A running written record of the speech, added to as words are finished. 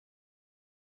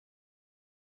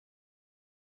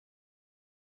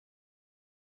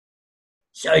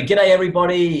So, g'day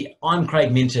everybody. I'm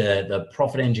Craig Minter, the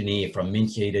profit engineer from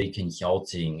Minter ED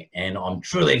Consulting, and I'm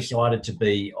truly excited to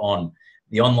be on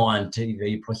the online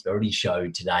TV prosperity show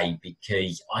today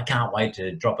because I can't wait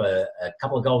to drop a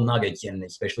couple of gold nuggets, and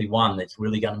especially one that's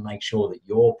really going to make sure that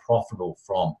you're profitable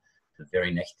from the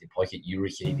very next deposit you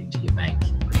receive into your bank.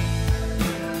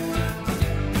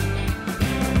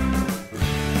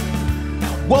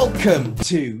 Welcome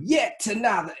to yet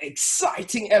another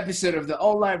exciting episode of the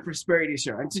Online Prosperity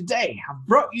Show. And today I've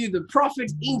brought you the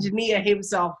profit engineer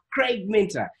himself, Craig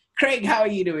Minter. Craig, how are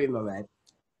you doing, my man?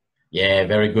 Yeah,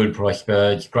 very good,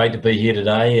 Prosper. It's great to be here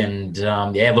today, and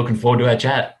yeah, looking forward to our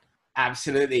chat.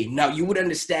 Absolutely. Now, you would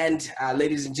understand,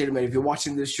 ladies and gentlemen, if you're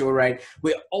watching this show, right,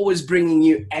 we're always bringing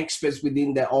you experts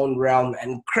within their own realm.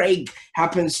 And Craig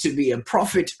happens to be a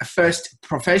profit-first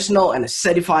professional and a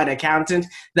certified accountant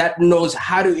that knows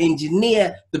how to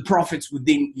engineer the profits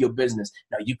within your business.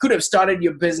 Now, you could have started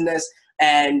your business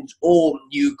or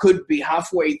you could be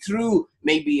halfway through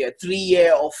maybe a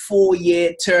 3-year or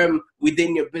 4-year term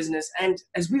within your business. And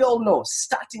as we all know,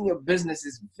 starting your business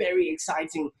is very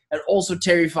exciting and also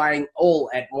terrifying all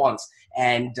at once.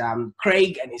 And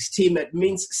Craig and his team at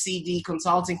Mint CD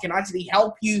Consulting can actually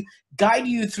help you, guide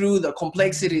you through the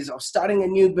complexities of starting a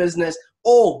new business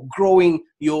or growing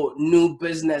your new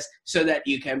business so that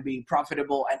you can be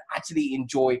profitable and actually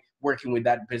enjoy working with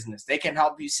that business. They can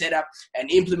help you set up and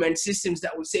implement systems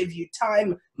that will save you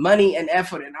time, money, and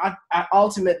effort, and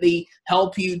ultimately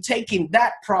help you take in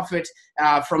that profit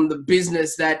from the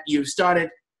business that you've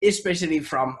started, especially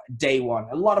from day one.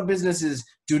 A lot of businesses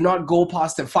do not go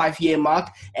past the 5-year mark,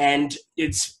 and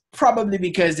it's probably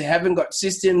because they haven't got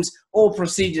systems or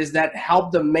procedures that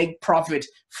help them make profit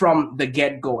from the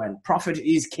get-go, and profit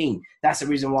is king. That's the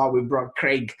reason why we brought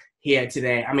Craig here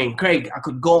today. I mean, Craig, I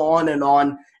could go on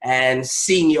and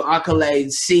sing your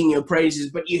accolades, sing your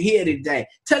praises, but you're here today.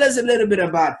 Tell us a little bit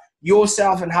about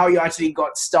yourself and how you actually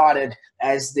got started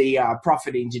as the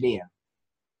profit engineer.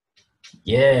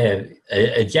 Yeah,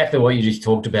 exactly what you just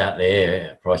talked about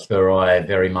there, Prosper. I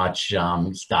very much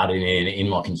started in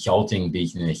my consulting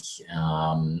business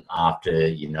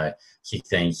after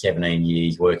 16, 17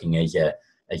 years working as a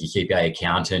CPA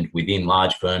accountant within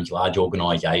large firms, large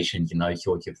organisations, and those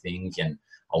sorts of things. And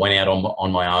I went out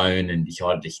on my own and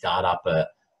decided to start up a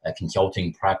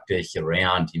consulting practice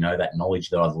around that knowledge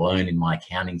that I've learned in my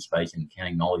accounting space, and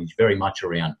accounting knowledge very much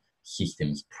around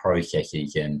systems,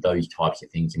 processes, and those types of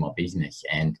things in my business.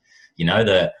 And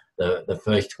the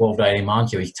first 12 to 18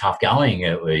 months, it was tough going.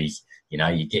 It was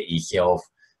you get yourself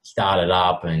started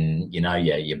up, and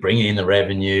you're bringing in the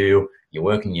revenue, you're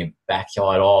working your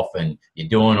backside off, and you're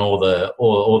doing all the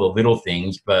little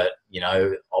things, but I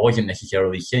wasn't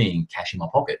necessarily seeing cash in my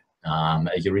pocket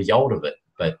as a result of it.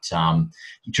 But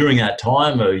during that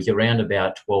time, it was around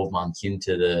about 12 months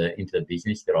into the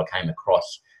business that I came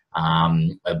across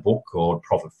a book called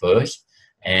Profit First,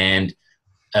 and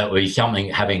it was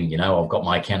something I've got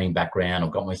my accounting background,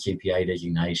 I've got my CPA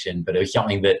designation, but it was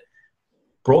something that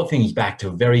brought things back to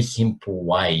a very simple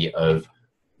way of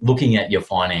looking at your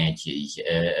finances,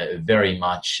 very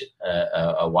much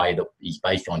a way that is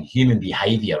based on human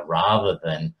behavior rather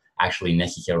than actually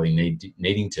necessarily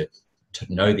needing to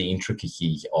know the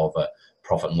intricacies of a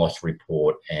profit and loss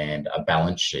report and a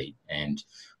balance sheet. And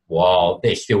while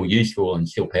they're still useful and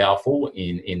still powerful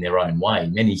in their own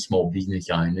way, many small business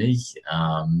owners,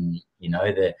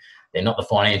 they're not the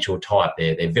financial type.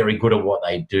 They're very good at what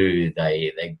they do.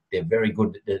 They're very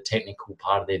good at the technical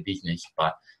part of their business,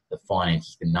 but the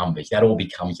finances, the numbers, that all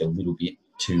becomes a little bit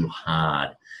too hard.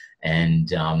 And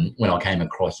when I came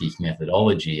across this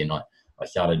methodology and I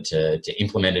started to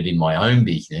implement it in my own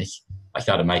business, I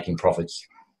started making profits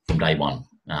from day one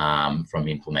from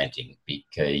implementing,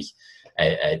 because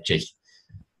it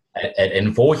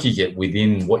enforces it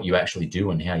within what you actually do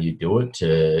and how you do it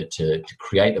to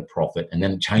create the profit, and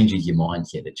then it changes your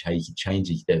mindset. It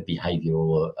changes the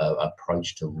behavioural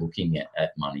approach to looking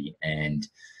at money, and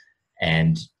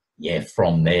yeah,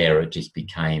 from there it just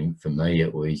became, for me,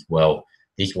 it was, well,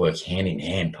 this works hand in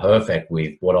hand perfect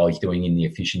with what I was doing in the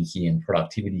efficiency and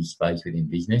productivity space within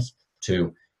business.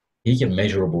 To here's a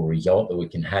measurable result that we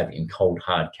can have in cold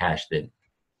hard cash that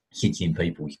sits in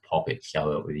people's pockets.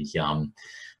 So it was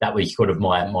that was sort of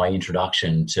my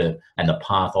introduction to, and the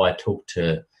path I took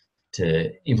to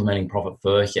implementing Profit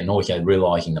First, and also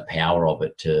realizing the power of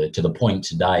it to the point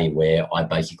today where I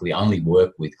basically only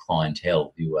work with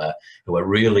clientele who are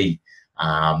really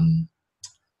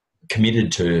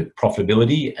committed to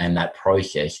profitability and that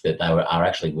process, that they are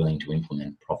actually willing to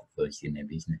implement Profit First in their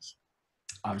business.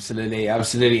 Absolutely,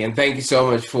 absolutely. And thank you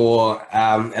so much for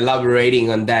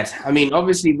elaborating on that. I mean,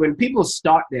 obviously, when people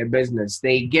start their business,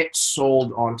 they get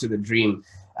sold onto the dream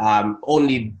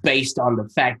only based on the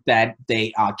fact that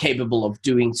they are capable of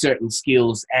doing certain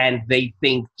skills, and they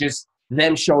think just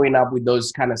them showing up with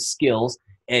those kind of skills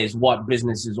is what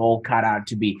business is all cut out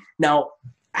to be. Now,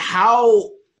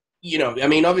 how, I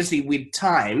mean, obviously, with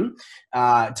time,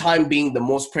 time being the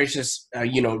most precious,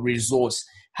 resource,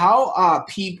 how are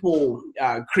people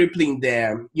crippling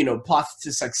their path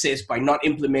to success by not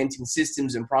implementing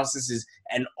systems and processes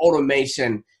and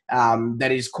automation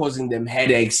that is causing them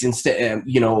headaches instead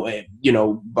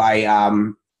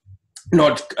by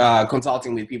not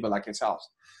consulting with people like yourselves?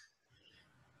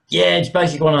 Yeah, it's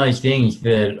basically one of those things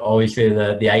that obviously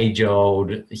the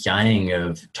age-old saying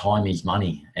of time is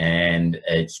money, and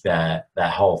it's that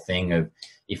whole thing of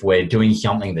if we're doing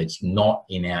something that's not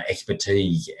in our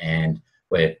expertise and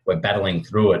we're battling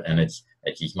through it, and it's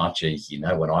as much as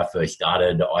when I first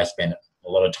started, I spent a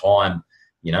lot of time.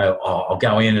 I'll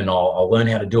go in and I'll learn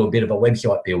how to do a bit of a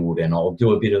website build, and I'll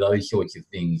do a bit of those sorts of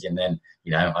things, and then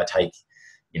I take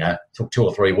took 2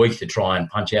 or 3 weeks to try and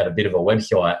punch out a bit of a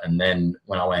website. And then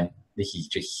when I went, this is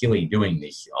just silly doing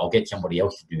this, I'll get somebody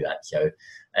else to do that. So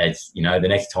it's, the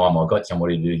next time I got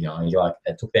somebody to do, like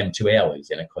it took them 2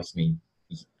 hours and it cost me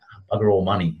bugger all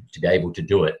money to be able to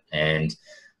do it. And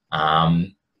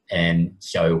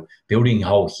so building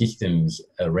whole systems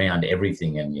around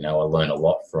everything. And, I learned a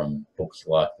lot from books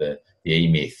like the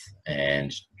E-Myth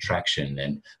and Traction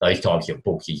and those types of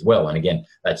books as well. And again,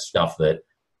 that's stuff that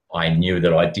I knew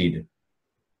that I did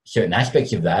certain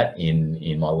aspects of that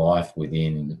in my life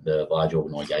within the large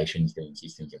organisations, doing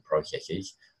systems and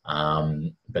processes.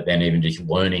 But then even just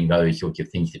learning those sorts of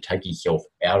things to take yourself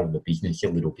out of the business a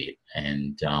little bit.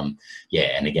 And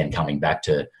and again, coming back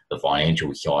to the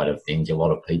financial side of things, a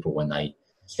lot of people when they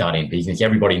start in business,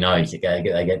 everybody knows that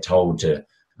they get told to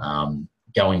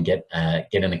go and get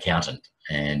an accountant,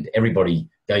 and everybody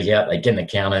goes out, they get an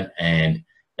accountant, and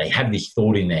they have this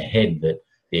thought in their head that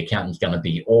the accountant's going to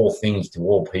be all things to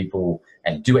all people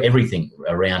and do everything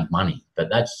around money. But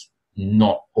that's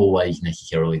not always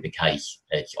necessarily the case.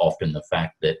 It's often the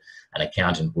fact that an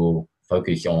accountant will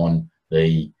focus on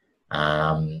the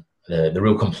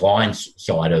real compliance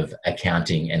side of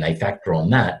accounting, and they factor on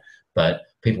that. But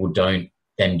people don't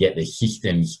then get the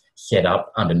systems set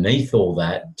up underneath all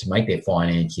that to make their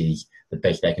finances the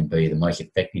best they can be, the most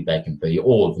effective they can be,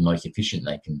 or the most efficient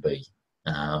they can be.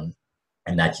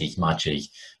 And that's as much as,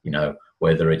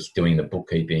 whether it's doing the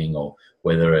bookkeeping or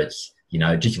whether it's,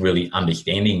 just really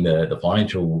understanding the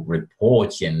financial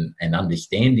reports and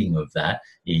understanding of that.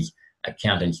 Is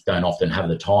accountants don't often have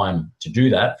the time to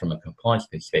do that from a compliance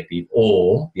perspective,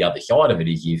 or the other side of it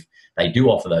is if they do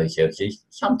offer those services,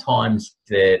 sometimes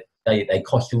they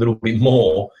cost a little bit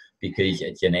more because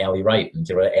it's an hourly rate and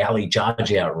it's an hourly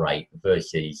charge out rate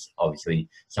versus obviously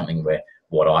something where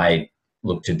what I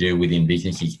look to do within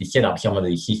businesses is set up some of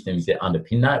these systems that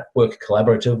underpin that, work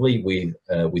collaboratively with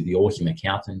the awesome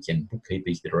accountants and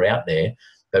bookkeepers that are out there,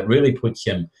 but really put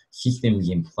some systems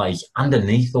in place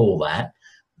underneath all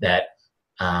that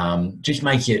just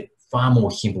makes it far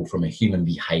more simple from a human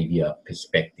behavior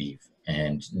perspective,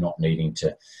 and not needing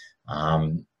to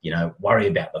worry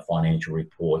about the financial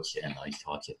reports and those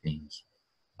types of things.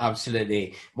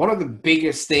 Absolutely. One of the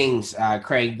biggest things,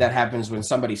 Craig, that happens when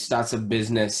somebody starts a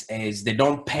business is they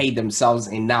don't pay themselves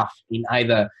enough in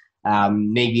either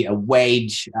maybe a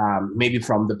wage, maybe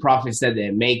from the profits that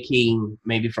they're making,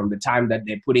 maybe from the time that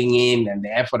they're putting in and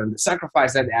the effort and the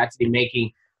sacrifice that they're actually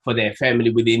making for their family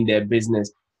within their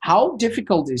business. How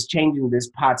difficult is changing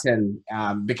this pattern?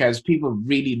 Because people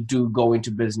really do go into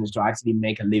business to actually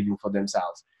make a living for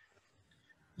themselves.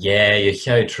 Yeah, you're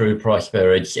so true,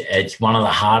 Prosper. It's one of the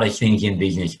hardest things in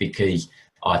business, because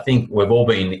I think we've all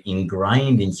been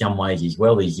ingrained in some ways as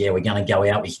well. We're going to go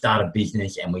out, we start a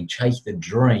business and we chase the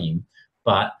dream.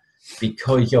 But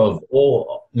because of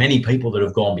many people that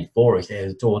have gone before us,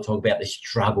 they all talk about the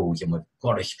struggles, and we've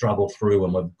got to struggle through,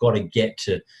 and we've got to get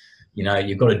to,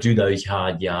 you've got to do those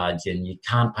hard yards, and you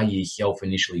can't pay yourself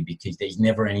initially because there's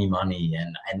never any money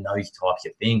and those types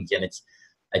of things. And it's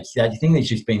that thing that's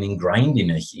just been ingrained in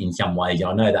us in some ways.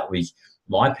 I know that was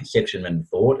my perception and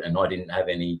thought, and I didn't have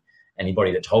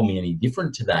anybody that told me any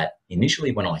different to that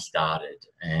initially when I started.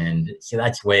 And so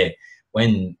that's where,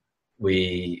 when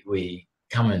we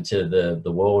come into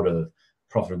the world of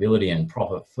profitability and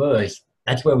profit first,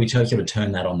 that's where we sort of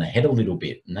turn that on the head a little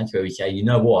bit. And that's where we say, you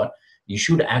know what, you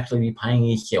should actually be paying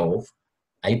yourself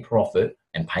a profit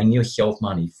and paying yourself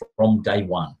money from day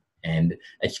one. And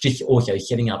it's just also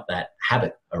setting up that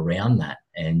habit around that.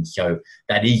 And so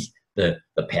that is the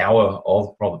power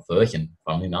of profit first. And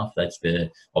funnily enough, that's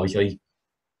obviously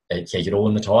it says it all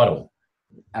in the title.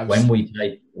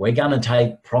 Absolutely. We're going to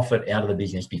take profit out of the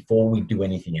business before we do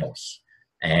anything else.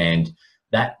 And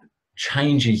that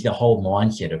changes the whole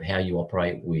mindset of how you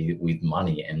operate with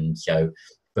money. And so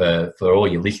for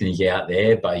all your listeners out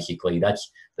there, basically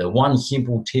that's the one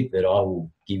simple tip that I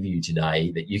will give you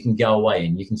today, that you can go away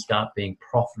and you can start being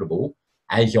profitable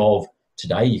as of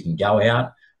today. You can go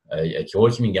out, a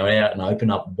choice, you can go out and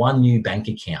open up one new bank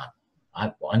account.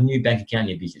 One new bank account in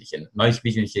your business. And most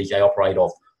businesses, they operate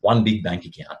off one big bank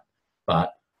account,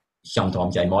 but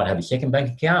sometimes they might have a second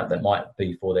bank account that might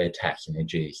be for their tax and their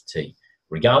GST.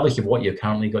 Regardless of what you've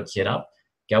currently got set up,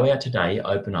 go out today,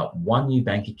 open up one new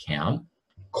bank account,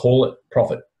 call it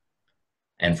profit.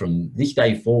 And from this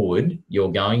day forward,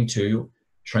 you're going to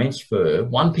transfer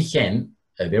 1%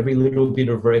 of every little bit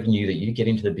of revenue that you get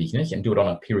into the business, and do it on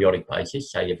a periodic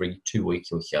basis, say every 2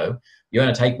 weeks or so. You're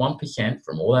going to take 1%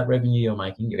 from all that revenue you're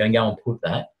making. You're going to go and put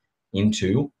that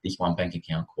into this one bank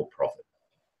account called profit.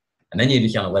 And then you're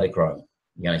just going to let it grow.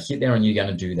 You're going to sit there and you're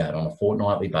going to do that on a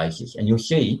fortnightly basis. And you'll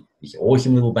see this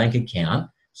awesome little bank account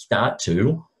start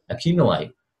to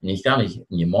accumulate. And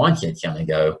your mindset's going to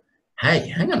go, hey,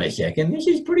 hang on a second, this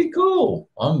is pretty cool.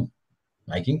 I'm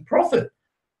making profit.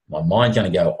 My mind's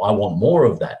going to go, I want more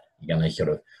of that. You're going to sort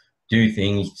of do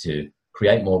things to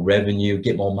create more revenue,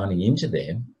 get more money into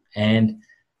there. And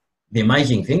the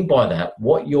amazing thing by that,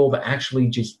 what you've actually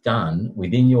just done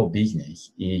within your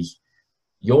business is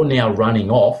you're now running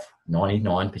off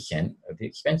 99% of the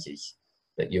expenses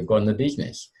that you've got in the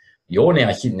business. You're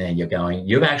now sitting there,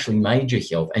 you've actually made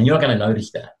yourself, and you're not going to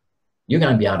notice that. You're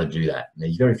going to be able to do that.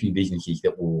 There's very few businesses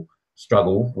that will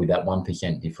struggle with that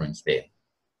 1% difference there.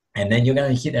 And then you're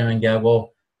going to sit there and go,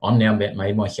 well, I'm now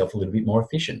made myself a little bit more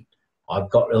efficient. I've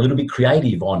got a little bit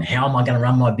creative on how am I going to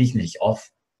run my business off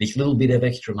this little bit of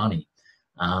extra money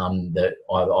that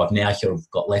I've now sort of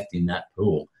got left in that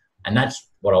pool. And that's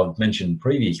what I've mentioned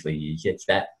previously, is it's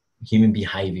that human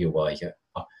behavior wise.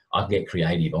 I get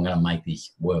creative. I'm going to make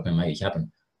this work and make this happen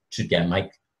to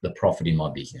make the profit in my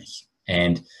business.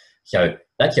 And so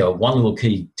that's one little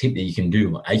key tip that you can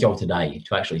do as of today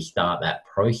to actually start that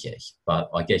process. But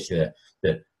I guess the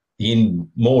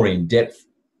more in-depth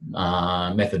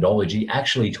methodology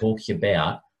actually talks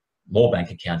about more bank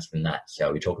accounts than that.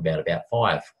 So we talk about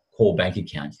 5 core bank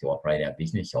accounts to operate our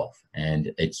business off.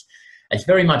 And it's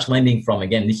very much lending from,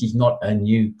 again, this is not a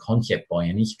new concept by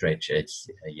any stretch. It's,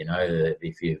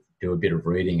 if you do a bit of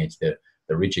reading, it's the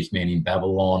Richest Man in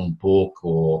Babylon book,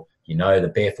 or,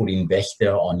 the Barefoot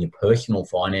Investor on your personal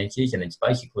finances. And it's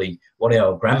basically what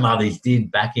our grandmothers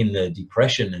did back in the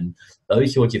Depression and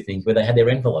those sorts of things, where they had their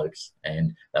envelopes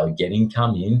and they would get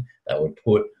income in, they would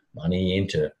put money in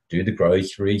to do the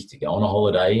groceries, to go on a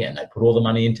holiday, and they put all the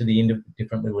money into the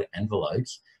different little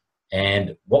envelopes.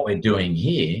 And what we're doing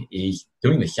here is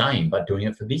doing the same, but doing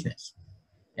it for business.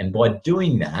 And by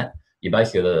doing that, you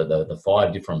basically, the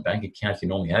 5 different bank accounts you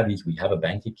normally have is, we have a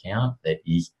bank account that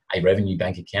is a revenue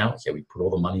bank account. So we put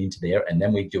all the money into there, and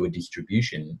then we do a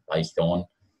distribution based on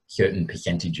certain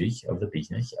percentages of the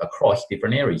business across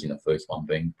different areas. And the first one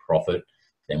being profit.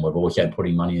 Then we're also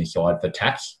putting money aside for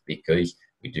tax, because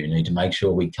we do need to make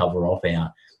sure we cover off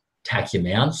our tax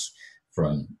amounts,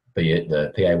 from be it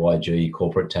the PAYG,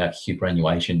 corporate tax,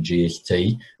 superannuation,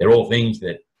 GST. They're all things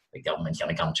that the government's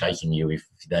going to come chasing you if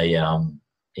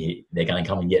they're going to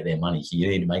come and get their money. So you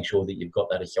need to make sure that you've got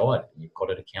that aside and you've got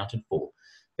it accounted for.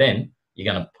 Then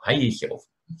you're going to pay yourself.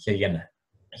 So you're going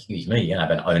to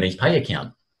have an owner's pay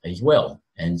account as well.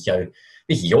 And so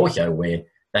this is also where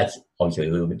that's obviously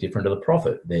a little bit different to the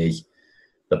profit. There's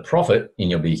the profit in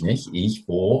your business is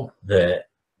for the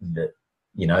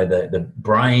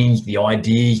brains, the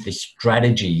ideas, the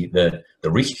strategy, the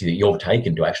risks that you've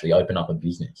taken to actually open up a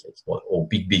business. It's what all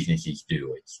big businesses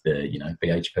do. It's the,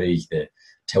 BHPs, the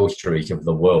Telstras of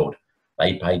the world.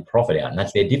 They pay profit out, and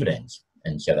that's their dividends.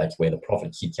 And so that's where the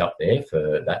profit sits up there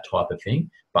for that type of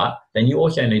thing. But then you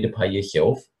also need to pay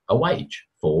yourself a wage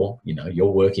for,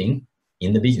 you're working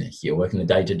in the business. You're working the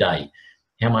day to day.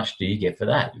 How much do you get for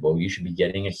that? Well, you should be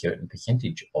getting a certain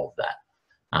percentage of that.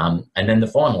 And then the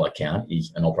final account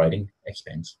is an operating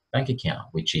expense bank account,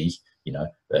 which is,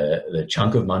 the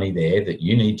chunk of money there that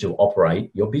you need to operate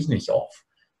your business off.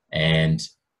 And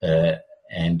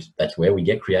that's where we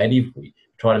get creative. We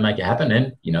try to make it happen.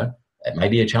 And, it may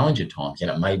be a challenge at times and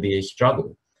it may be a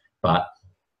struggle. But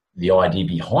the idea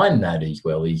behind that as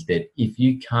well is that if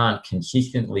you can't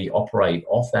consistently operate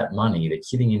off that money that's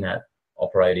sitting in that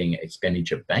operating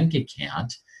expenditure bank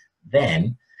account,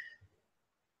 then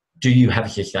do you have a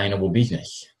sustainable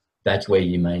business? That's where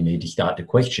you may need to start to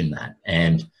question that.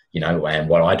 And and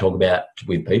what I talk about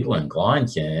with people and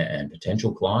clients and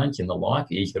potential clients and the like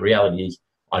is the reality is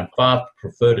I'd far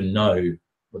prefer to know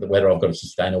whether I've got a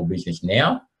sustainable business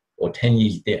now or 10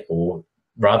 years or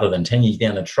rather than 10 years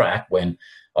down the track when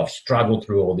I've struggled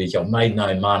through all this, I've made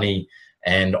no money,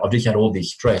 and I've just had all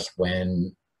this stress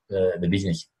when the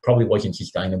business probably wasn't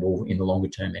sustainable in the longer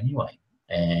term anyway.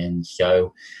 And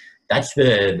so that's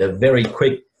the very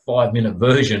quick 5-minute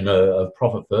version of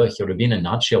Profit First, sort of in a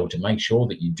nutshell, to make sure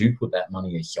that you do put that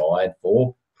money aside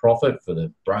for profit, for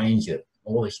the brains,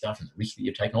 all this stuff and the risk that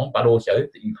you're taking on, but also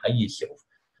that you pay yourself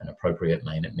an appropriate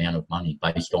amount of money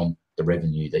based on the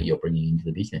revenue that you're bringing into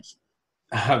the business.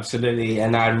 Absolutely.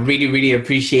 And I really, really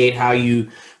appreciate how you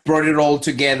brought it all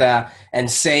together and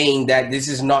saying that this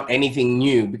is not anything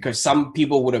new, because some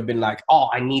people would have been like, oh,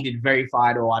 I need it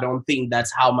verified, or I don't think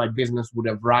that's how my business would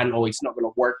have run, or it's not going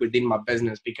to work within my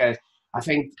business. Because I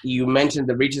think you mentioned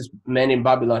the richest man in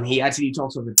Babylon. He actually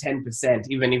talks over 10%,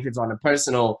 even if it's on a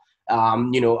personal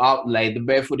outlay. The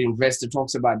Barefoot Investor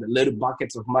talks about the little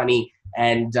buckets of money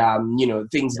and,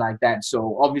 things like that.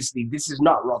 So obviously this is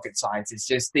not rocket science. It's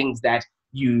just things that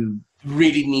you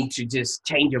really need to just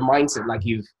change your mindset, like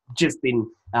you've just been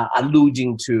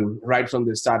alluding to right from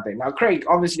the start there. Now, Craig,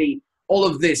 obviously all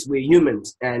of this, we're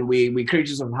humans and we're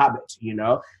creatures of habit,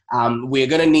 we're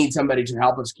going to need somebody to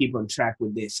help us keep on track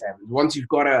with this. And once you've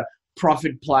got a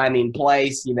profit plan in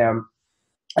place,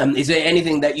 is there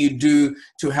anything that you do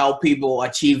to help people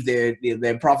achieve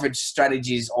their profit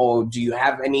strategies, or do you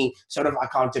have any sort of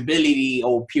accountability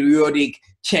or periodic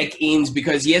check-ins?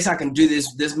 Because yes, I can do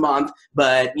this month,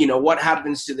 but what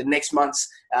happens to the next month's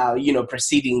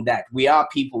preceding that? We are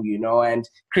people, and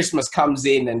Christmas comes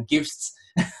in and gifts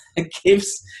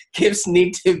gifts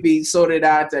need to be sorted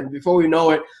out, and before we know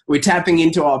it, we're tapping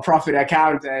into our profit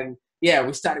account, and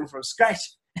we're starting from scratch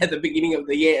at the beginning of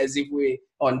the year as if we're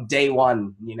on day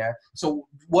one, So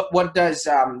what does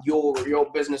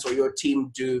your business or your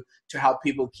team do to help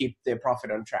people keep their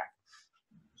profit on track?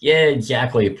 Yeah,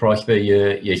 exactly, Prosper.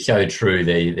 You're so true.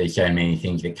 There's so many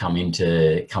things that come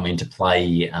into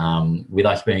play with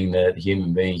us being the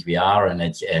human beings we are, and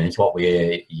it's what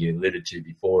you alluded to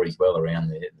before as well, around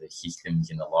the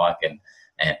systems and the like,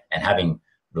 and having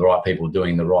the right people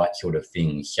doing the right sort of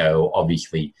things. So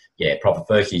obviously, Profit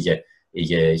First is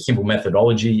a simple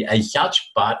methodology as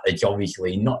such, but it's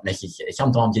obviously not necessary.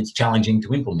 Sometimes it's challenging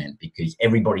to implement because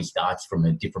everybody starts from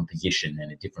a different position and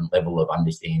a different level of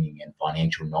understanding and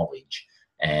financial knowledge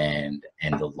and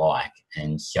the like.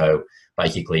 And so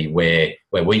basically where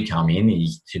we come in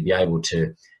is to be able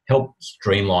to help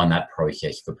streamline that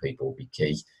process for people,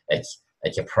 because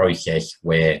it's a process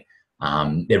where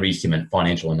there is some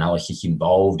financial analysis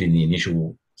involved in the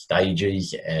initial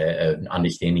stages of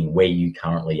understanding where you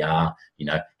currently are,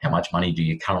 how much money do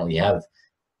you currently have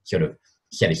sort of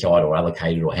set aside or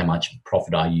allocated, or how much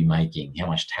profit are you making, how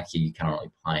much tax are you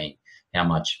currently paying, how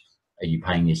much are you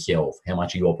paying yourself, how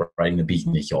much are you operating the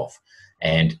business off.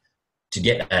 And to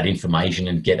get that information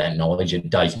and get that knowledge,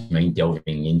 it does mean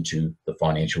delving into the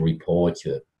financial reports,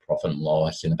 the profit and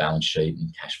loss and the balance sheet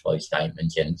and cash flow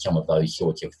statements and some of those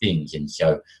sorts of things. And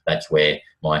so that's where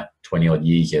my 20 odd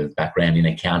years of background in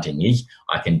accounting is.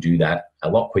 I can do that a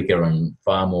lot quicker and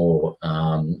far more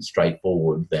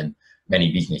straightforward than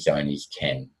many business owners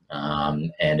can.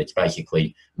 And it's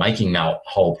basically making that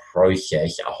whole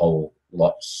process a whole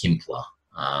lot simpler.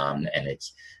 And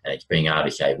it's being able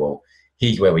to say, well,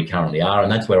 here's where we currently are.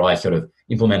 And that's where I sort of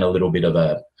implement a little bit of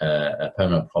a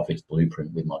permanent profits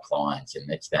blueprint with my clients. And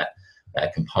it's that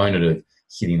component of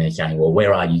sitting there saying, well,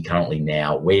 where are you currently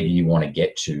now? Where do you want to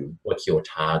get to? What's your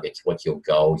targets? What's your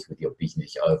goals with your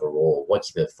business overall?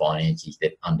 What's the finances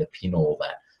that underpin all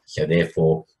that? So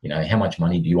therefore, how much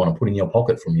money do you want to put in your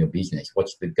pocket from your business?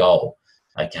 What's the goal?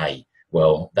 Okay,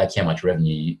 well, that's how much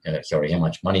revenue, how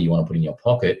much money you want to put in your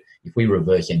pocket. If we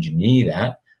reverse engineer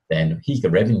that, then here's the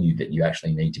revenue that you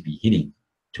actually need to be hitting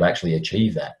to actually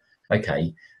achieve that.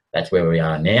 Okay, that's where we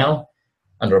are now.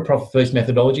 Under a Profit First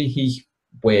methodology, here's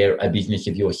where a business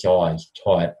of your size,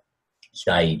 type,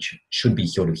 stage should be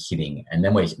sort of sitting. And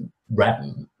then we're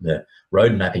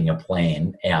road mapping a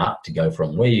plan out to go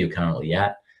from where you're currently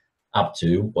at up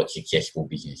to what successful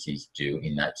businesses do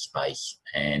in that space.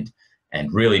 And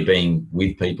really being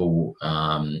with people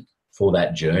for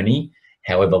that journey,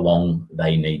 however long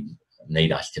they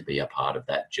need us to be a part of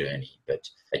that journey. But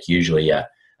it's usually a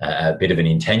bit of an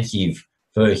intensive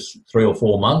first 3 or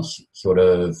 4 months sort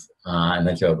of, and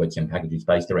then so I've got some packages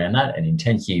based around that, an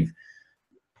intensive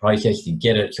process to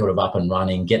get it sort of up and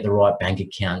running, get the right bank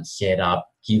account set up,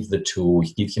 give the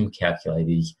tools, give some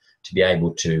calculators to be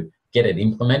able to get it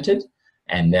implemented.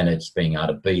 And then it's being able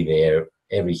to be there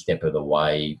every step of the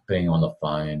way, being on the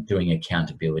phone, doing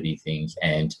accountability things,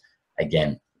 and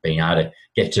again, being able to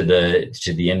get to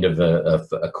the end of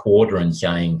a quarter and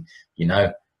saying, you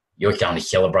know, you're going to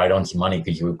celebrate on some money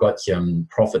because we've got some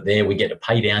profit there. We get to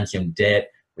pay down some debt.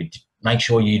 We make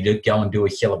sure you go and do a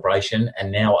celebration.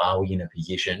 And now are we in a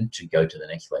position to go to the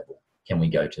next level? Can we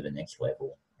go to the next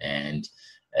level? And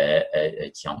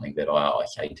it's something that I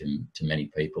say to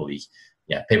many people is,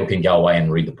 yeah, people can go away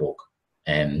and read the book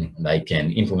and they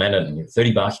can implement it, and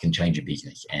 $30 can change your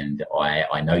business. And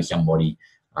I know somebody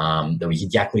that was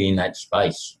exactly in that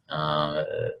space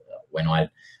when I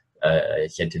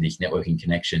said to this networking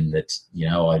connection that, you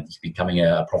know, I was becoming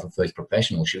a profit first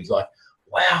professional. She was like,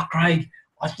 wow, Craig,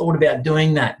 I thought about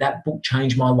doing that. That book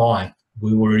changed my life.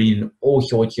 We were in all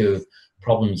sorts of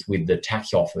problems with the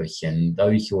tax office and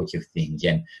those sorts of things.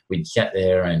 And we'd sat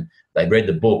there and they read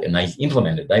the book and they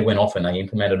implemented. They went off and they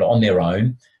implemented it on their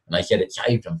own. And they said it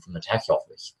saved them from the tax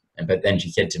office. But then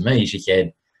she said to me, she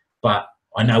said, but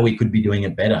I know we could be doing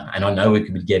it better. And I know we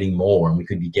could be getting more and we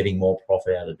could be getting more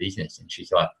profit out of the business. And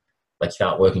she's like, let's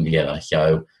start working together.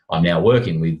 So I'm now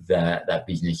working with that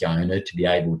business owner to be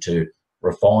able to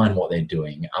refine what they're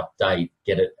doing, update,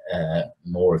 get it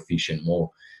more efficient, more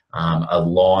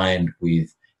aligned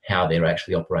with how they're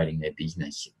actually operating their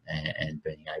business and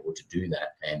being able to do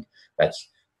that. And that's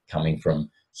coming from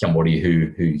somebody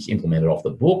who's implemented off the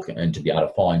book and to be able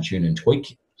to fine tune and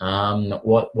tweak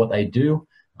what they do.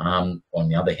 On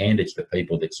the other hand, it's the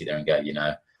people that sit there and go, you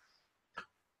know,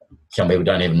 some people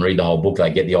don't even read the whole book.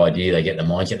 They get the idea, they get the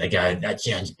mindset, they go, that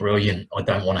sounds brilliant. I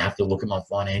don't want to have to look at my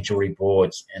financial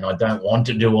reports and I don't want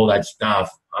to do all that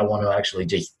stuff. I want to actually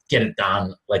just get it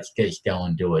done. Let's just go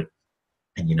and do it.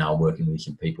 And, you know, I'm working with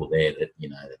some people there that, you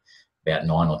know, about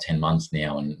 9 or 10 months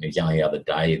now. And it was only the other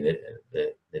day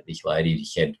that this lady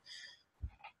said,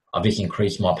 I've just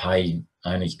increased my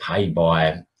owner's pay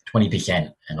by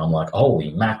 20%. And I'm like,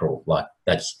 holy mackerel, like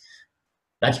that's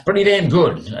pretty damn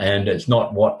good. And it's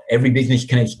not what every business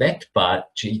can expect,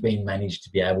 but she's been managed to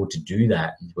be able to do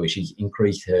that, where she's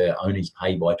increased her owner's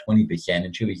pay by 20%.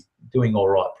 And she was doing all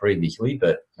right previously,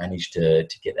 but managed to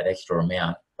get that extra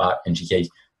amount. And she says,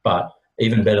 but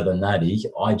even better than that is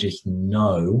I just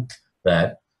know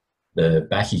that the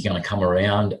back is going to come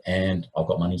around and I've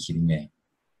got money sitting there.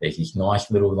 There's this nice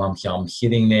little lump sum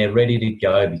sitting there ready to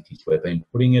go because we've been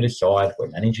putting it aside. We're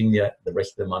managing the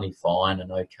rest of the money fine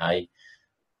and okay.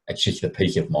 It's just the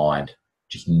peace of mind,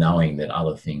 just knowing that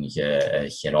other things are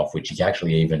set off, which is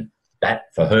actually even, that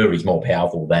for her is more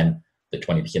powerful than the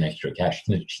 20% extra cash.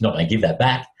 She's not going to give that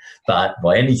back, but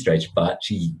by any stretch, but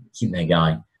she's sitting there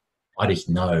going, I just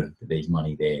know that there's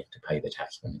money there to pay the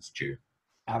tax when it's due.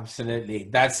 Absolutely.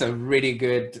 That's a really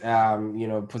good,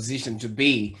 position to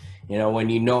be, when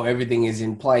you know everything is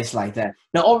in place like that.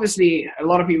 Now, obviously, a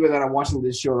lot of people that are watching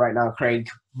this show right now, Craig,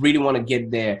 really want to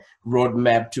get their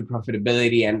roadmap to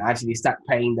profitability and actually start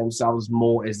paying themselves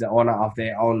more as the owner of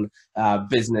their own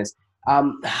business.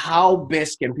 How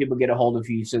best can people get a hold of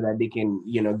you so that they can,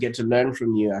 get to learn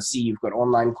from you? I see you've got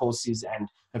online courses and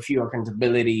a few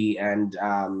accountability and,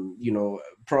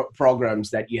 programs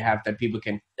that you have that people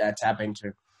can tap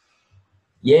into.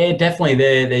 Yeah, definitely.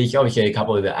 There's obviously a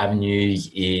couple of the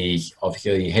avenues is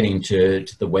obviously heading to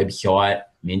the website,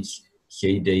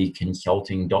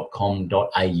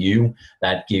 mincedconsulting.com.au.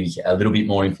 That gives a little bit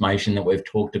more information that we've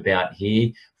talked about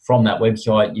here. From that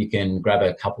website, you can grab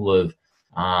a couple of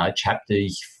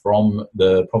chapters from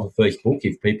the Profit First book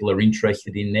if people are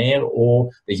interested in there, or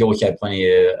there's also plenty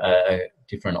of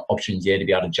different options there to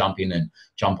be able to jump in and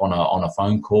jump on a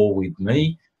phone call with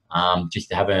me, just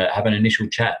to have an initial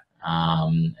chat.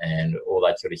 And all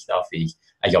that sort of stuff is,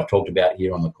 as I've talked about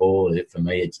here on the call, for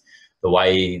me, it's the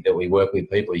way that we work with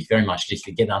people is very much just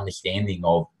to get an understanding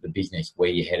of the business, where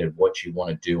you're headed, what you want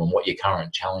to do, and what your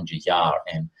current challenges are,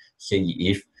 and see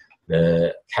if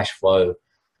the cash flow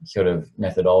sort of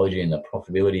methodology and the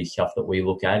profitability stuff that we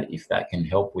look at, if that can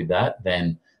help with that,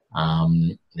 then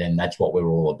that's what we're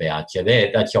all about. So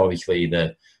that's obviously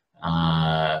the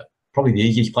probably the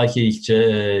easiest places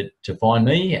to find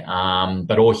me,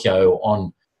 but also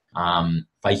on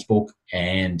Facebook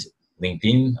and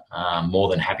LinkedIn. More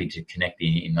than happy to connect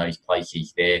in those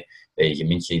places there. There's a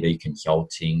MinCD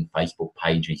Consulting Facebook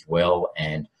page as well,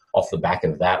 and off the back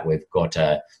of that, we've got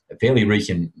a fairly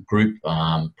recent group,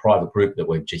 private group that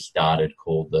we've just started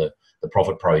called the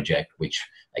Profit Project, which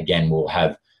again will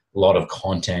have a lot of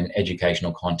content,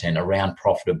 educational content around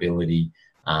profitability,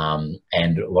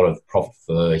 and a lot of profit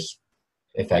first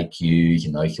FAQs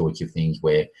and those sorts of things,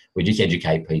 where we just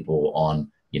educate people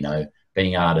on,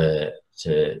 being able to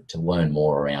to learn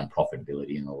more around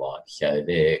profitability and the like. So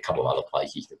there are a couple of other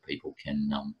places that people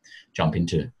can jump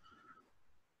into.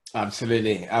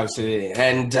 Absolutely, absolutely.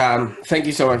 And thank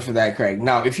you so much for that, Craig.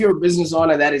 Now, if you're a business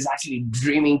owner that is actually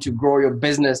dreaming to grow your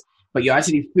business, but you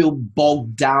actually feel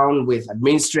bogged down with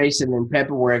administration and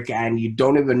paperwork, and you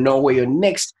don't even know where your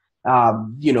next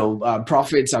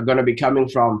profits are going to be coming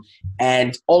from,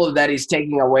 and all of that is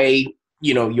taking away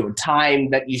your time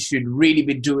that you should really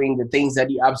be doing the things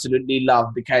that you absolutely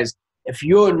love. Because if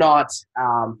you're not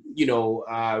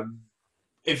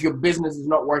if your business is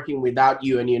not working without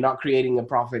you and you're not creating a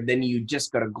profit, then you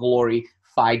just got a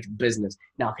glorified business.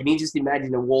 Now, can you just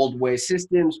imagine a world where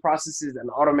systems, processes, and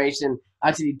automation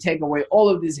actually take away all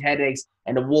of these headaches,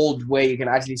 and a world where you can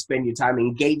actually spend your time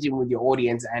engaging with your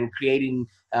audience and creating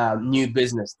new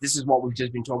business? This is what we've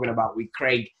just been talking about with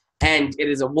Craig. And it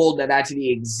is a world that actually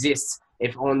exists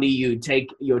if only you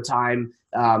take your time,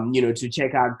 to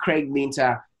check out Craig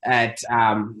Minter at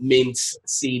Mint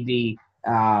CD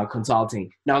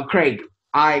Consulting. Now, Craig,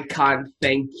 I can't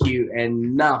thank you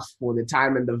enough for the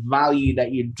time and the value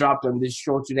that you dropped on this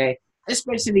show today,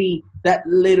 especially that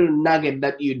little nugget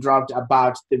that you dropped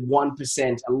about the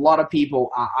 1%. A lot of people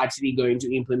are actually going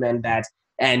to implement that,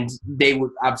 and they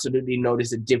would absolutely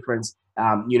notice a difference,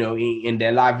 in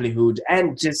their livelihood,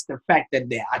 and just the fact that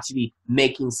they're actually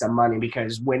making some money.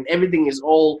 Because when everything is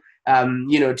all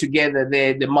together,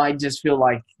 they might just feel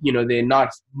like, they're not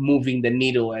moving the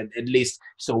needle at least.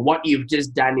 So what you've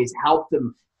just done is help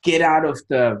them get out of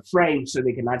the frame so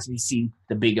they can actually see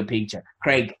the bigger picture.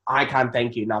 Craig, I can't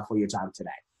thank you enough for your time today.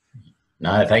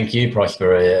 No, thank you,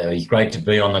 Prosper. It's great to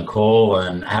be on the call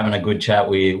and having a good chat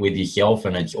with yourself.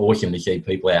 And it's awesome to see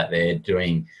people out there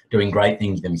doing great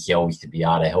things themselves to be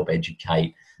able to help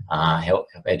educate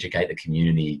the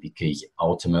community, because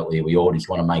ultimately we all just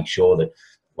want to make sure that,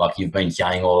 like you've been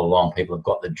saying all along, people have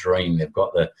got the dream, they've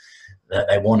got that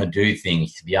they want to do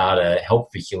things, to be able to help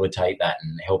facilitate that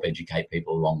and help educate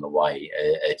people along the way.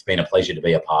 It's been a pleasure to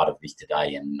be a part of this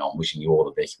today, and I'm wishing you all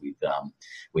the best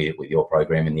with your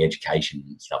program and the education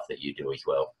and stuff that you do as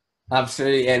well.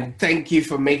 Absolutely. And thank you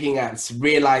for making us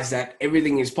realize that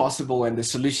everything is possible and the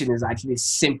solution is actually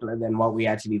simpler than what we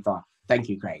actually thought. Thank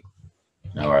you, Craig.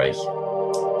 No worries.